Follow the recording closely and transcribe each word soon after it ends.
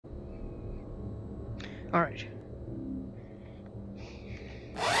Alright.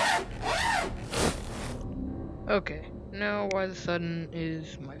 Okay, now why the sudden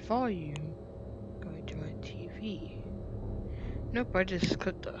is my volume going to my TV? Nope, I just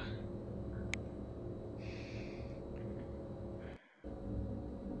clicked the...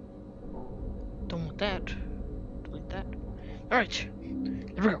 Don't want that. Delete that. Alright,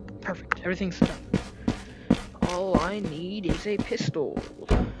 there we go. Perfect, everything's done. All I need is a pistol.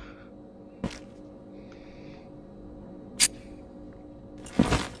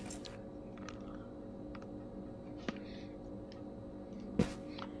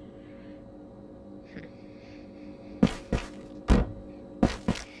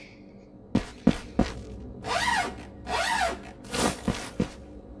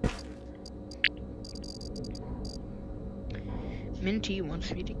 Minty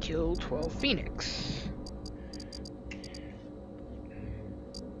wants me to kill 12 Phoenix.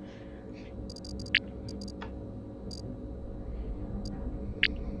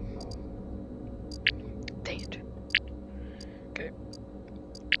 Dang it. Okay.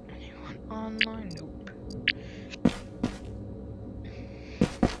 Anyone online? Nope.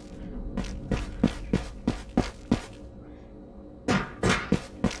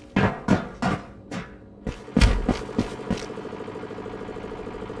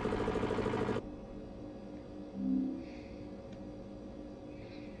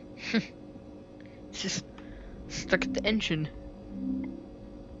 It's just stuck at the engine.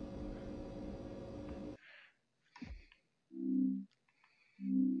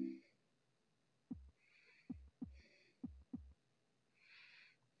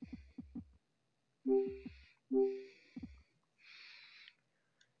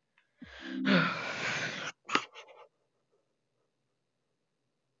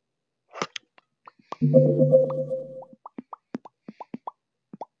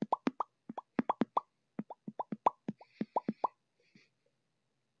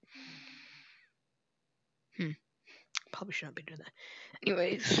 Probably shouldn't be doing that.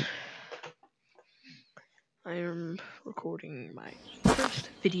 Anyways, I am recording my first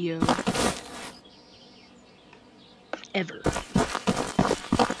video ever,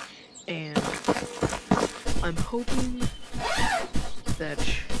 and I'm hoping that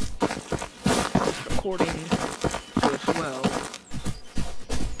this recording goes well,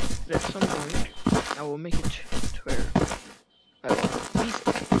 that at some point I will make it to where I will have music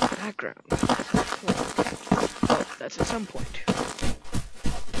in the background. Oh, that's at some point.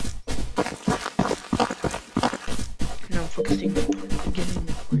 Now I'm focusing on getting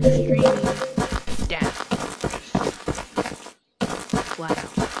my streaming down. Just flat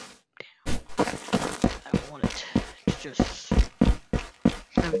out down. I want it to just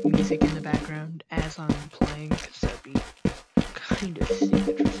have music in the background as I'm playing, because that'd be kind of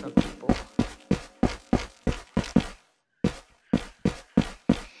stupid for some people.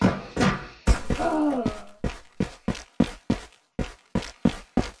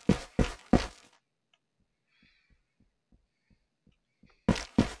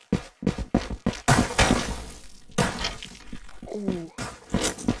 Ooh,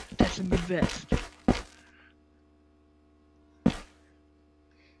 that's a good vest.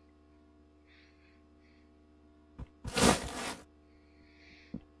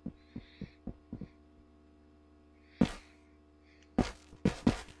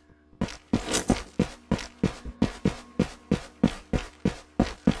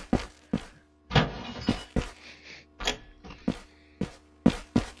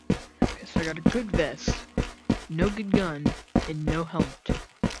 Okay, so I got a good vest, no good gun, and no helmet.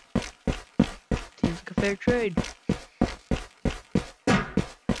 Seems like a fair trade.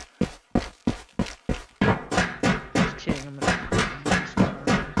 Just kidding, I'm gonna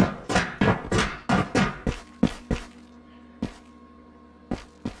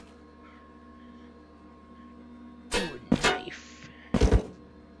ooh, a knife.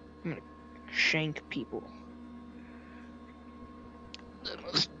 I'm gonna shank people. The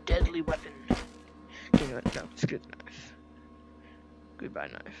most deadly weapon. You know what? No, screw the knife. Goodbye,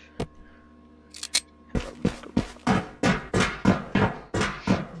 knife. Hello, microphone.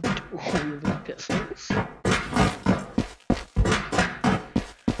 Dual pistols. I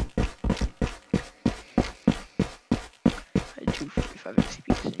had 245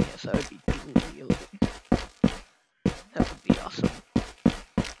 ACPs, and yes, I would be dual wielding. That would be awesome.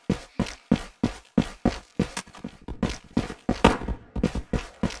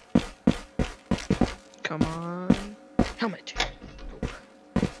 Come on. Helmet. Nope.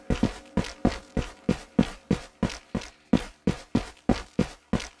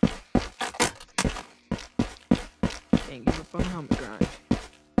 Can't give up on the helmet grind.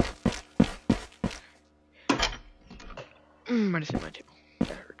 Medicine my table. That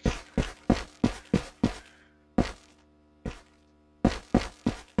hurts.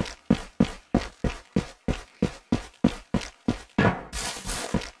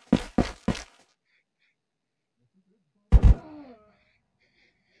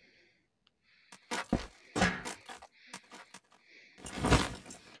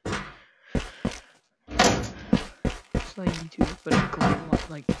 So you need to put a glove,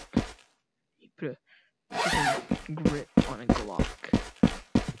 like, you put a grip on a Glock.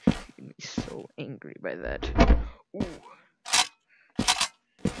 You get me so angry by that. Ooh.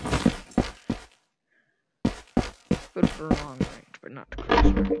 Good for long range, but not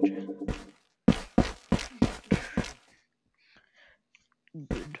close range.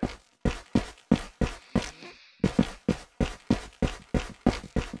 Good.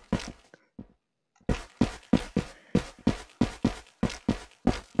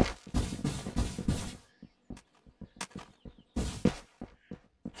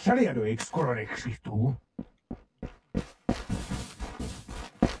 Saria do X-Coronex tu?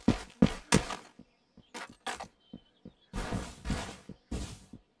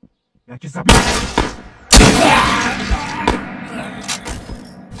 Ja cię zabiję!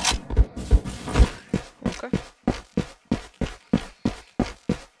 Okay.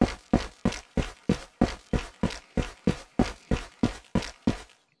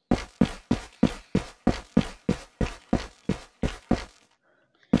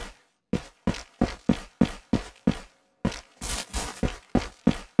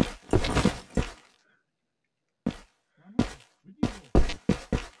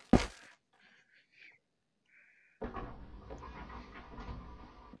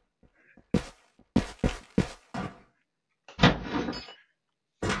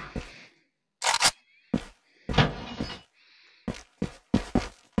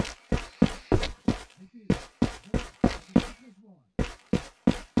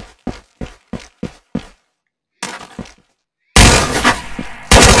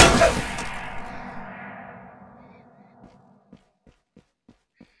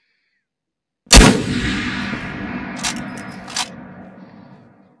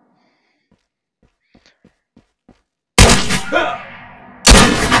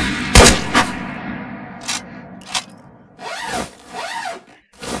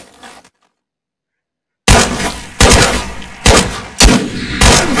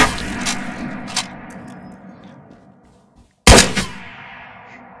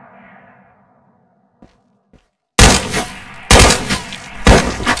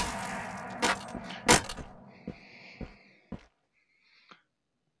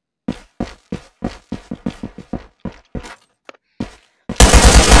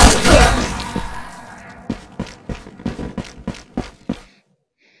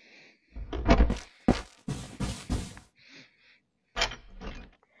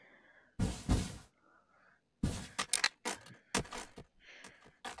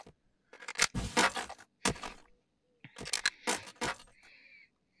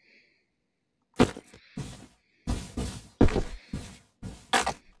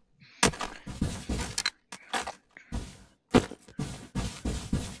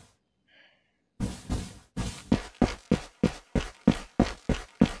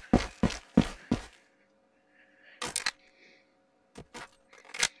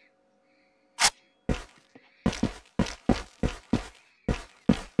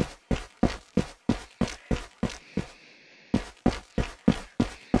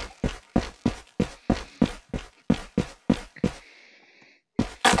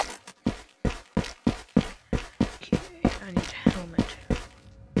 I need a helmet.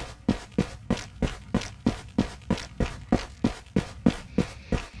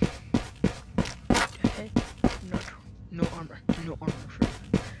 Okay. No armor. No armor for that.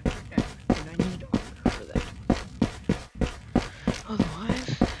 Okay. And I need armor for that. Otherwise,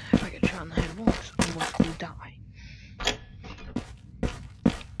 if I get shot in the head once, I must will die.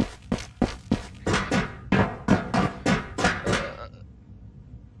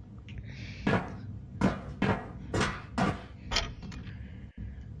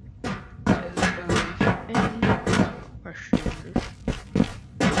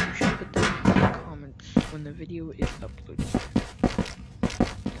 You should put them in the comments when the video is uploaded.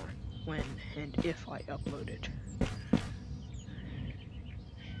 Or when and if I upload it.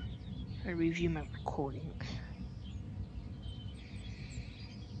 I review my recordings.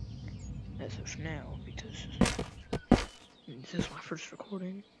 As of now, because this is my first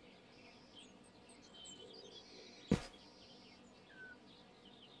recording.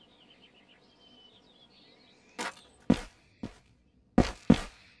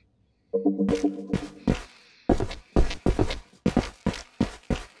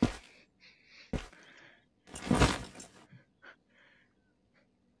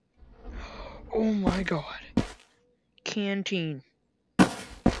 Oh my god. Canteen.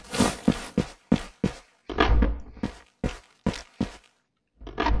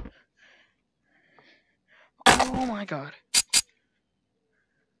 Oh my god.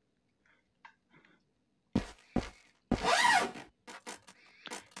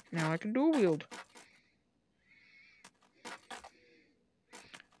 Now I can dual wield.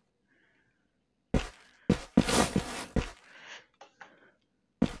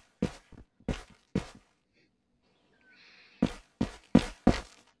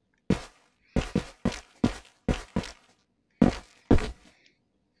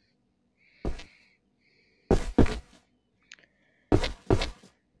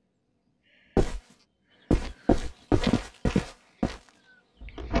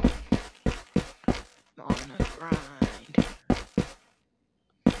 On a grind.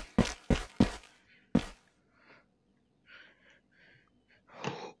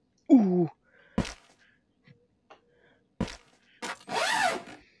 Ooh.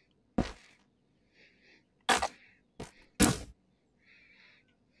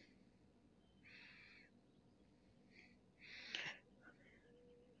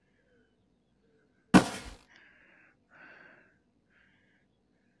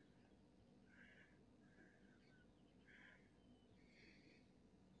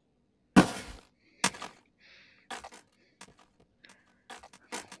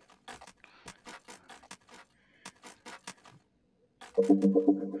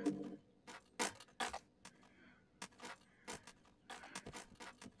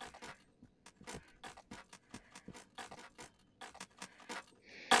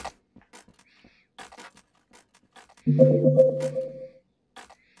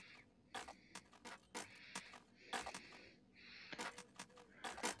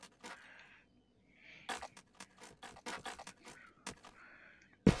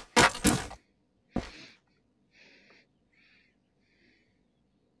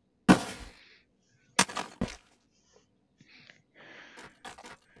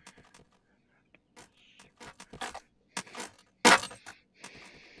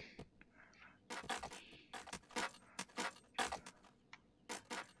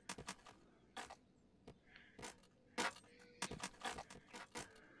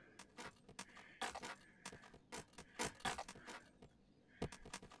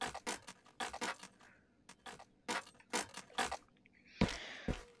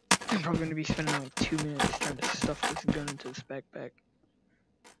 I'm probably gonna be spending like 2 minutes trying to stuff this gun into this backpack.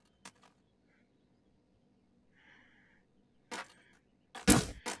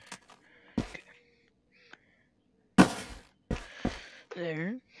 Okay.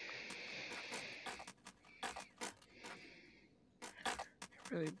 There.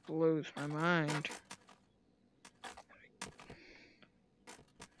 It really blows my mind.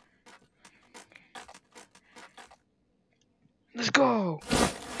 Let's go!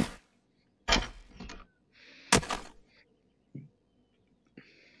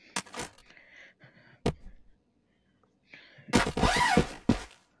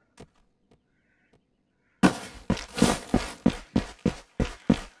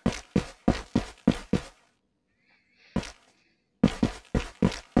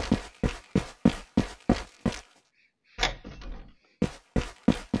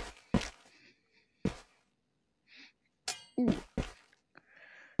 Ooh.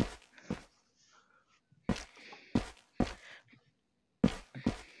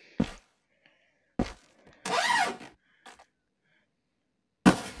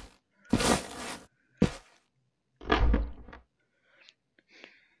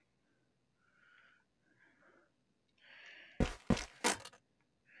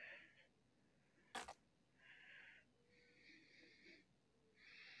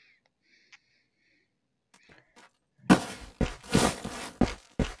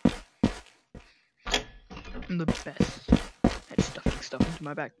 I'm the best at stuffing stuff into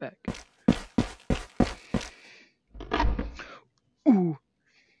my backpack. Ooh.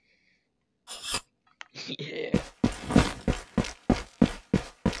 Yeah.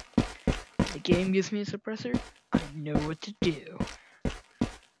 The game gives me a suppressor. I know what to do.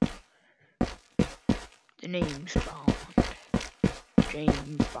 The name's Bond.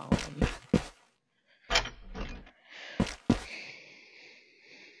 James Bond.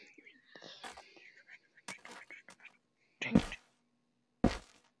 Dang it.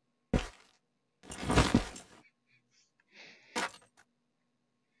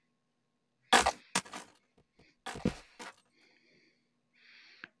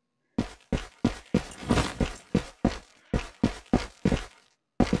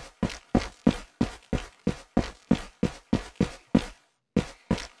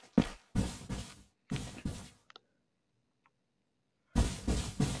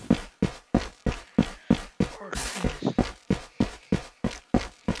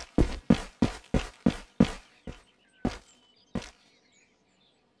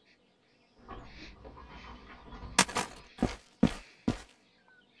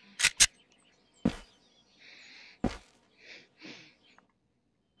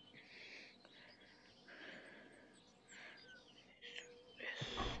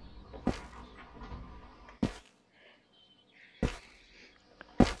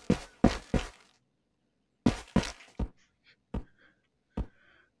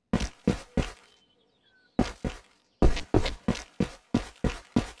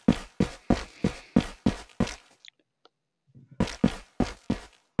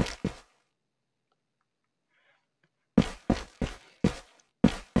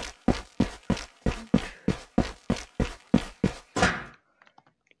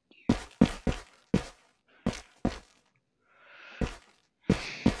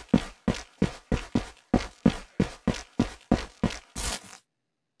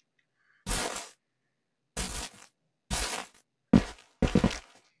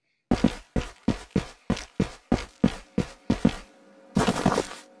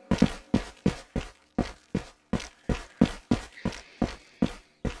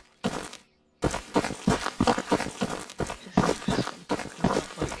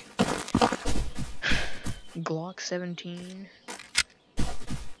 17. You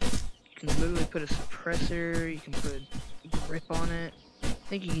can literally put a suppressor, you can put a grip on it. I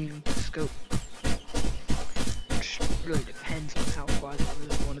think you can even put a scope. It really depends on how far they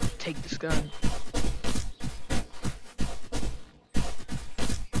really wanted to take this gun.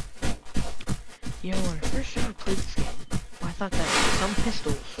 You know, when I first ever played this game, I thought that some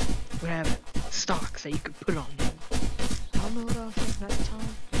pistols would have stocks that you could put on them. I don't know what I was thinking at the time,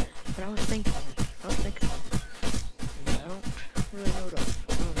 but I was thinking I don't really know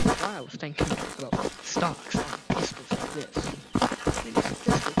I don't know why I was thinking about stocks on pistols like this. Maybe some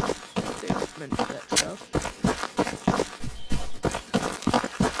pistols, they're meant for that stuff.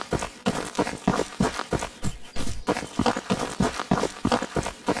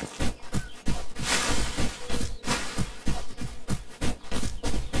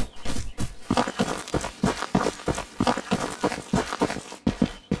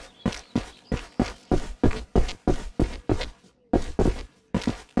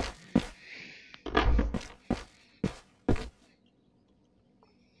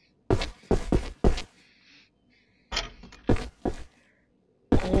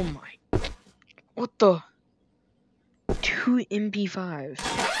 Oh my. What the? 2 MP5s.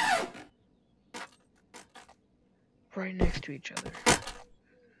 Right next to each other.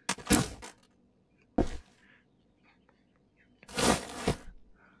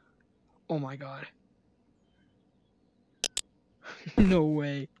 Oh my god. No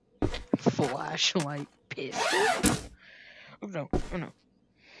way. Flashlight pistol? Oh no, oh no.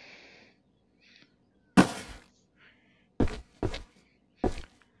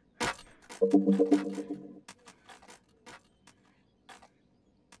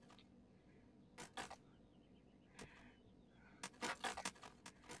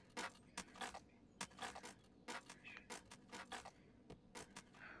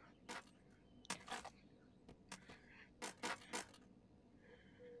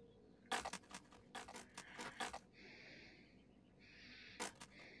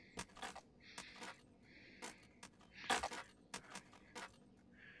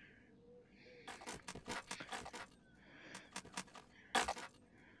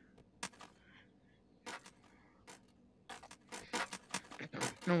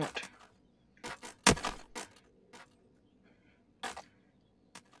 Now what?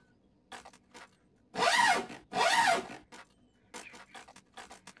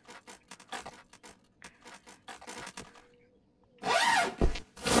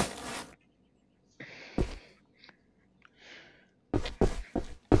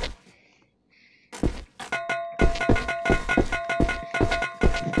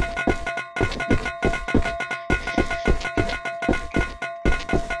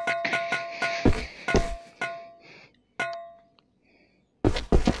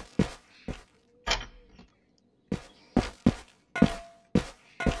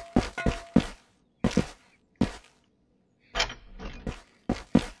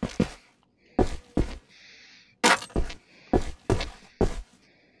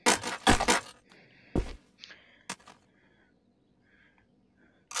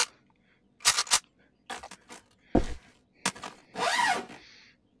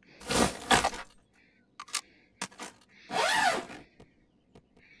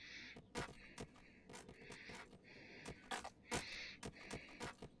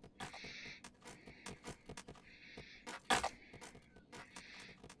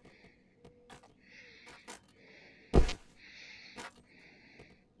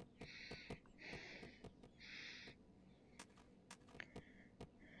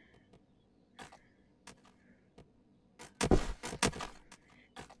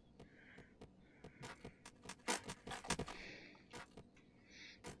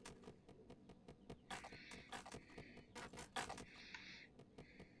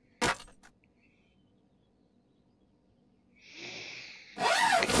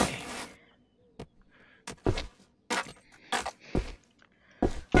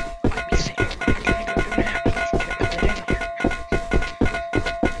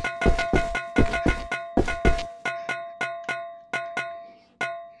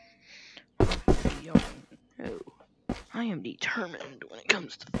 I am determined when it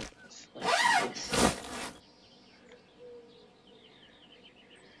comes to things like this.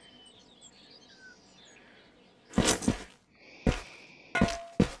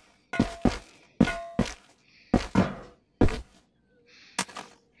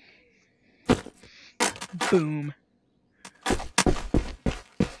 Boom.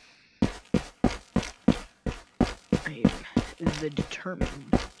 I am the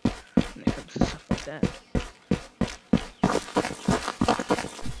determined when it comes to stuff like that.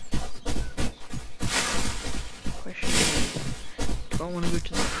 don't want to go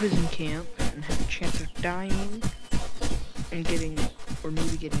to the prison camp and have a chance of dying and getting, or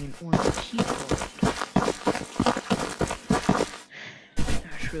maybe getting an orange key card.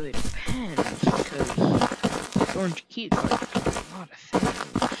 That really depends, because the orange key card can do a lot of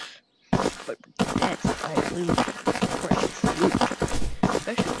things. But that's like loot, precious loot,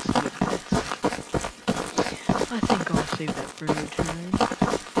 especially with the pets. I think I'll save that for another time.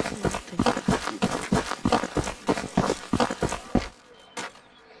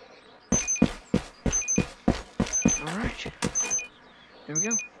 Alright. There we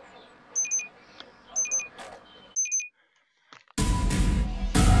go.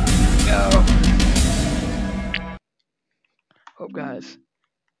 Go! Hope guys,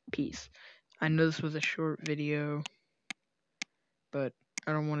 peace. I know this was a short video, but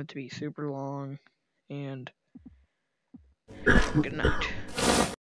I don't want it to be super long, and good night.